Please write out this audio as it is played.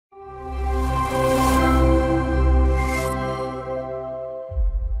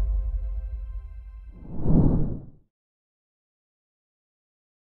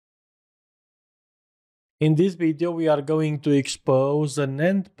In this video, we are going to expose an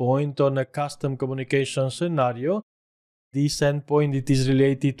endpoint on a custom communication scenario. This endpoint it is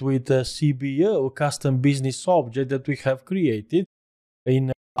related with a CBO, custom business object that we have created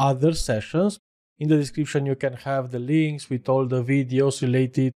in other sessions. In the description, you can have the links with all the videos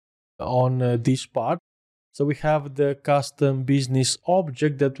related on this part. So we have the custom business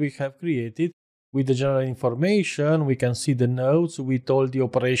object that we have created with the general information. We can see the nodes with all the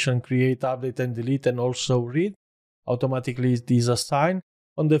operation create, update, and delete, and also read. Automatically it is assigned.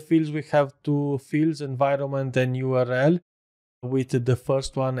 On the fields, we have two fields, environment and URL, with the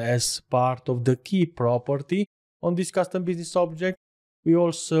first one as part of the key property. On this custom business object, we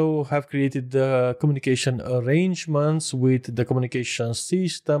also have created the communication arrangements with the communication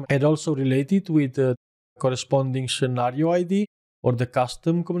system and also related with the corresponding scenario ID or the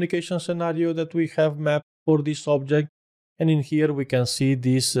custom communication scenario that we have mapped for this object. And in here we can see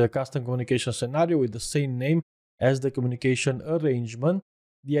this custom communication scenario with the same name as the communication arrangement.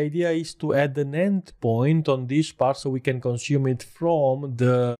 The idea is to add an endpoint on this part so we can consume it from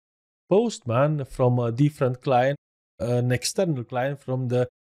the postman, from a different client, an external client from the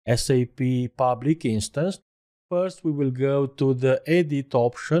SAP public instance. First, we will go to the edit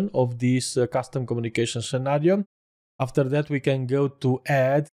option of this custom communication scenario. After that, we can go to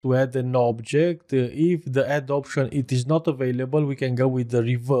add an object. If the add option it is not available, we can go with the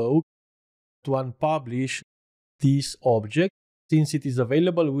revoke to unpublish this object. Since it is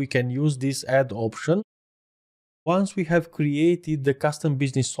available, we can use this add option. Once we have created the custom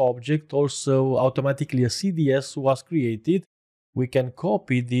business object, also automatically a CDS was created. We can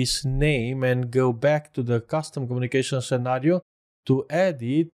copy this name and go back to the custom communication scenario to add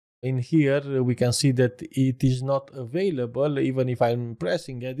it. In here, we can see that it is not available, even if I'm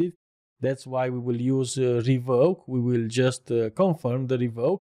pressing edit. That's why we will use revoke. We will just confirm the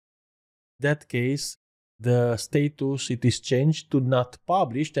revoke. In that case, the status, it is changed to not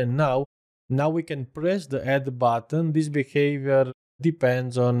published, and now we can press the add button. This behavior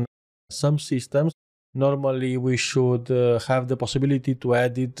depends on some systems. Normally, we should have the possibility to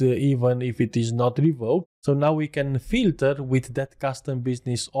add it even if it is not revoked. So now we can filter with that custom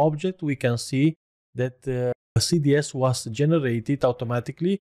business object. We can see that a CDS was generated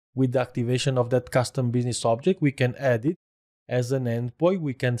automatically with the activation of that custom business object. We can add it as an endpoint.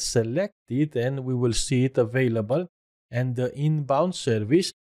 We can select it and we will see it available. And the inbound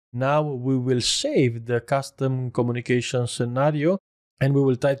service, now we will save the custom communication scenario and we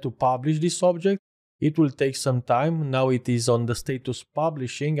will try to publish this object. It will take some time. Now it is on the status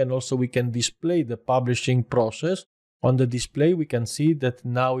publishing, and also we can display the publishing process. On the display, we can see that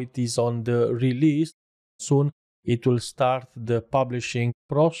now it is on the release. Soon it will start the publishing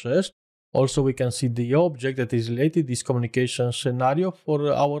process. Also, we can see the object that is related, this communication scenario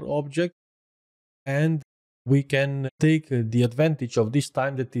for our object. And we can take the advantage of this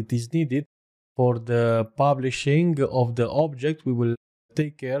time that it is needed for the publishing of the object. We will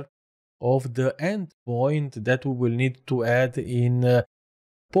take care of the endpoint that we will need to add in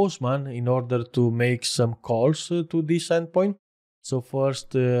Postman in order to make some calls to this endpoint. So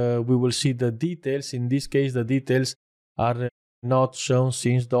first we will see the details. In this case, the details are not shown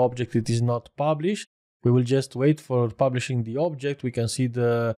since the object it is not published. We will just wait for publishing the object. We can see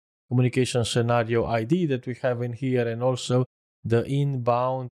the communication scenario ID that we have in here and also the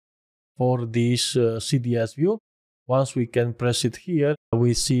inbound for this CDS view. Once we can press it here,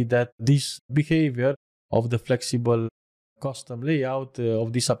 we see that this behavior of the flexible custom layout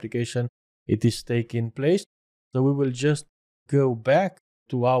of this application, it is taking place. So we will just go back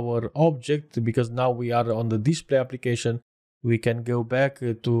to our object because now we are on the display application. We can go back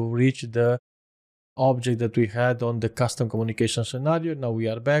to reach the object that we had on the custom communication scenario. Now we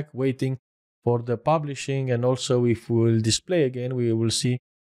are back waiting for the publishing, and also if we will display again, we will see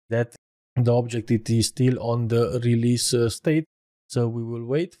that the object it is still on the release state. So we will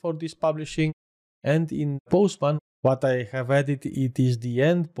wait for this publishing. And in Postman, what I have added, it is the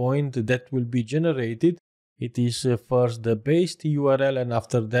endpoint that will be generated. It is first the base URL and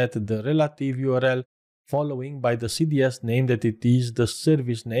after that the relative URL, following by the CDS name that it is the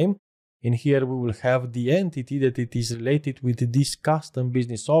service name. In here we will have the entity that it is related with this custom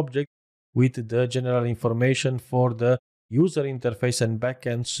business object with the general information for the user interface and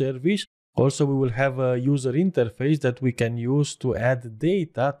backend service. Also, we will have a user interface that we can use to add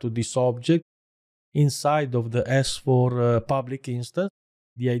data to this object inside of the S4 public instance.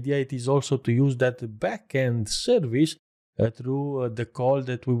 The idea it is also to use that backend service through the call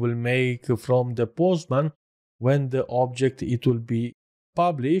that we will make from the postman when the object it will be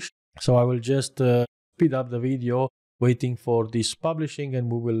published. So I will just speed up the video waiting for this publishing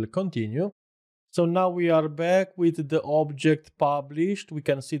and we will continue. So now we are back with the object published. We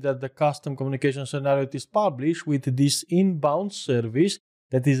can see that the custom communication scenario is published with this inbound service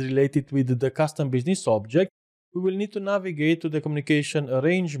that is related with the custom business object. We will need to navigate to the communication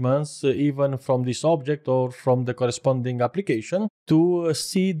arrangements even from this object or from the corresponding application to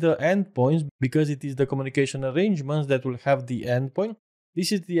see the endpoints, because it is the communication arrangements that will have the endpoint.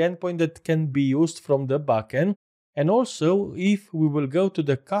 This is the endpoint that can be used from the backend. And also, if we will go to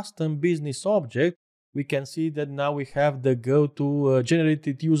the custom business object, we can see that now we have the go to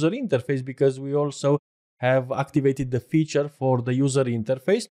generated user interface, because we also have activated the feature for the user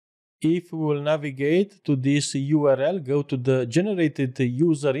interface. If we will navigate to this URL, go to the generated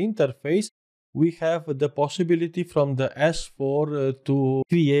user interface, we have the possibility from the S4 to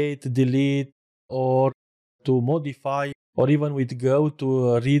create, delete, or to modify, or even with Go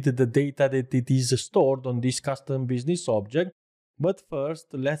to read the data that it is stored on this custom business object. But first,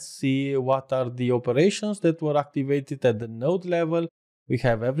 let's see what are the operations that were activated at the node level. We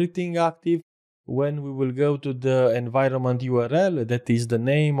have everything active. When we will go to the environment URL, that is the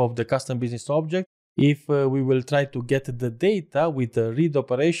name of the custom business object, if we will try to get the data with the read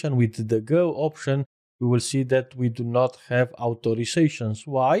operation with the Go option, we will see that we do not have authorizations.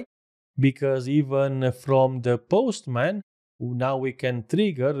 Why? Because even from the postman, now we can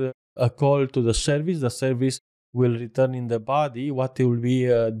trigger a call to the service. The service will return in the body what will be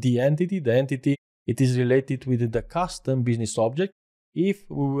the entity. The entity, it is related with the custom business object. If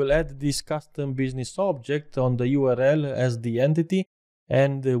we will add this custom business object on the URL as the entity,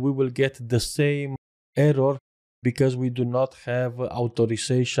 and we will get the same error because we do not have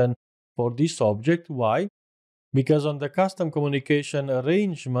authorization for this object. Why? Because on the custom communication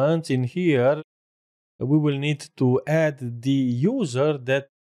arrangements in here, we will need to add the user that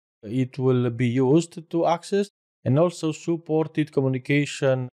it will be used to access, and also supported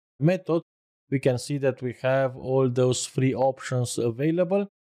communication method. We can see that we have all those three options available.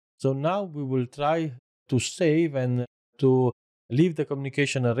 So now we will try to save and to leave the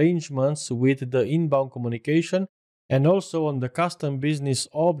communication arrangements with the inbound communication. And also on the custom business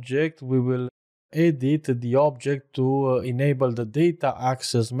object, we will edit the object to enable the data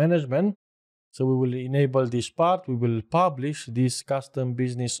access management. So we will enable this part, we will publish this custom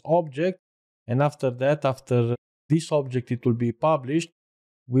business object, and after that, after this object it will be published,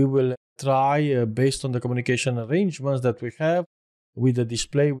 we will try based on the communication arrangements that we have with the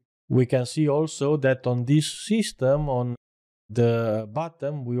display. We can see also that on this system, on the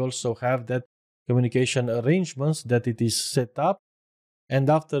bottom, we also have that communication arrangements that it is set up. And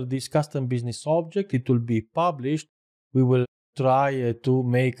after this custom business object, it will be published. We will try to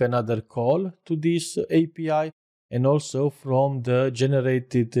make another call to this API, and also from the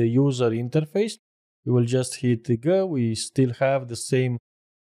generated user interface, we will just hit go. We still have the same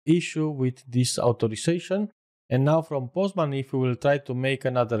issue with this authorization. And now from Postman, if we will try to make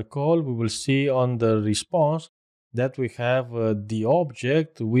another call, we will see on the response that we have the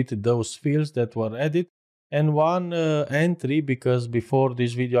object with those fields that were added, and one entry, because before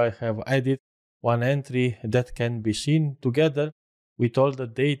this video I have added one entry that can be seen together with all the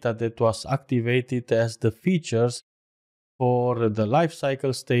data that was activated as the features for the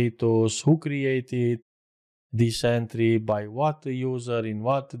lifecycle status, who created this entry, by what user, in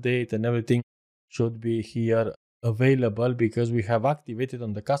what date, and everything should be here available, because we have activated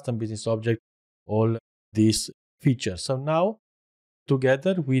on the custom business object all these features. So now,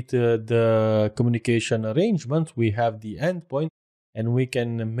 together with the communication arrangement, we have the endpoint, and we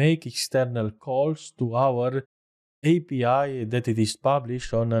can make external calls to our API that it is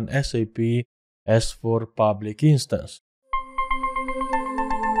published on an SAP S4 public instance.